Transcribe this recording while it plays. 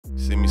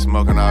See me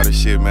smoking all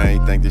this shit, man.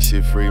 You think this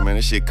shit free, man?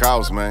 This shit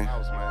costs, man.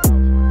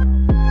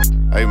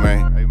 Hey,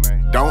 man.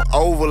 Don't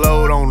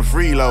overload on the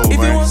freeload, man.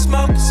 If you want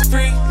smoke, it's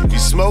free. If you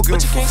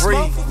smoking for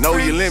free, know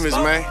your limits,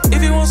 man.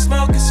 If you want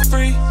smoke, it's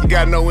free. You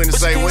gotta know when to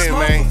say when,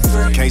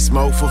 man. Can't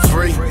smoke for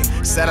free.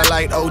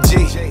 Satellite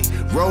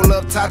OG. Roll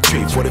up top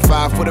tree.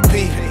 45 for the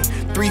P.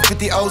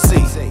 350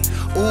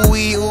 OC.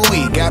 Ooh-wee,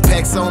 ooh-wee. Got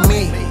packs on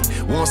me.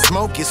 Want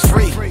smoke, it's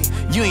free.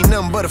 You ain't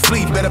nothing but a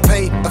flea, better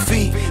pay a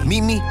fee.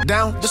 Meet me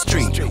down the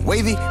street,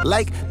 wavy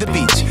like the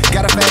beach.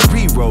 Got a fast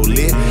pre-roll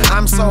lit,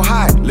 I'm so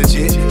high,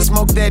 legit.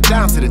 Smoke that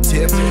down to the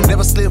tip.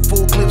 Never slip,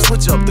 full clip,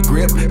 switch up the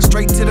grip.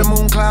 Straight to the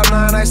moon, cloud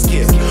nine, I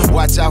skip.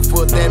 Watch out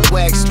for that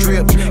wax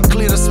strip.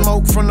 Clear the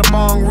smoke from the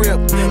bong rip.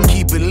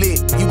 Keep it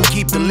lit, you can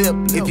keep the lip.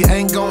 If you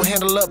ain't gon'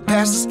 handle up,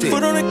 pass the stick.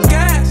 Foot on the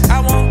gas,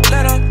 I won't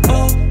let up,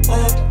 oh,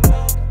 oh.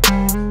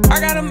 I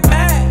got 'em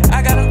mad,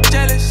 I got 'em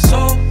jealous,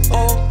 oh,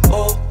 oh,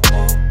 oh.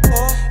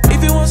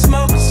 If you want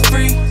smoke, it's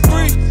free,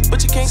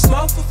 but you can't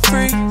smoke for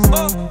free.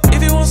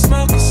 If you want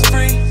smoke, it's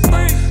free,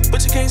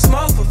 but you can't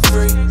smoke for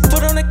free.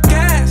 Foot on the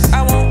gas,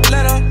 I won't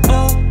let up,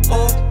 oh,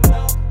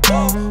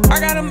 oh. I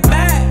got 'em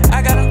mad,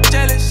 I got 'em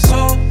jealous,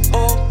 oh,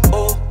 oh,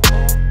 oh.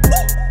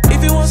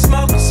 If you want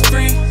smoke, it's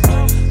free,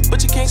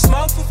 but you can't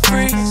smoke for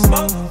free.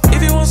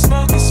 If you want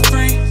smoke, it's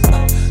free,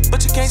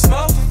 but you can't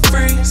smoke for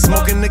free.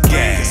 Smoking the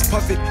gas,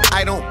 puff it,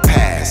 I don't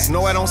pass.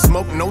 No, I don't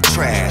smoke no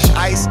trash.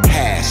 Ice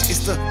hash,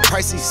 it's the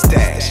pricey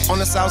stash. On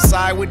the south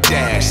side with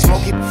Dash,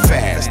 smoke it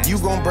fast. You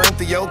gon' burn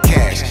through your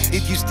cash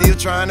if you still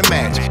trying to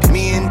match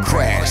me and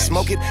Crash.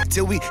 Smoke it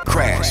till we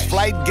crash.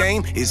 Flight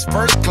game is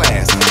first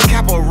class.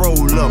 Capo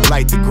roll up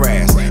like the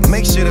grass.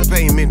 Make sure the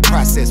payment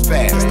process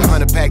fast. The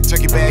 100-pack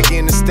turkey bag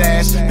in the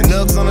stash. The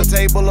nugs on the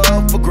table are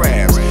up for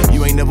grabs.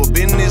 You ain't never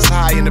been this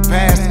high in the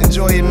past.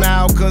 Enjoy it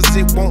now, cause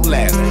it won't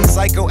last.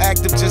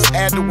 Psychoactive, just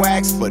add the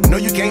wax, but no,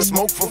 you can't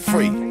smoke for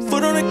free.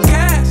 Foot on the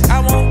gas, I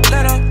won't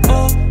let up,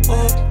 oh,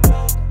 oh.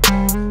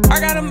 I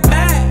got 'em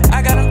mad,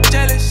 I got 'em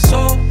jealous,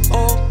 oh,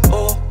 oh,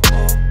 oh,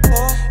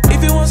 oh.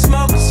 If you want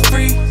smoke, it's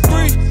free,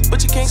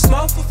 but you can't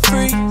smoke for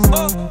free.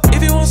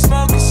 If you want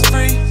smoke, it's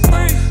free,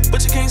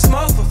 but you can't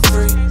smoke for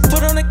free.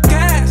 Foot on the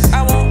gas,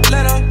 I won't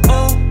let up,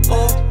 oh,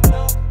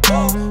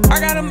 oh. I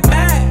got 'em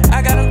mad,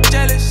 I got 'em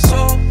jealous,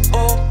 oh,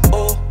 oh,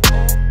 oh.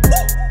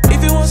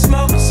 If you want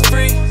smoke, it's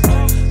free,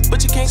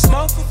 but you can't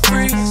smoke for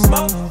free.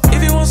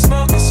 If you want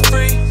smoke, it's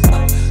free,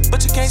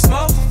 but you can't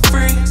smoke for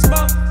free.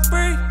 Smoke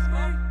free.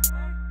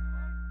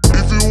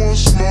 If you want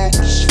smoke,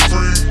 it's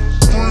free,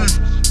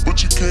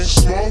 but you can't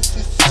smoke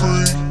for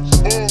free.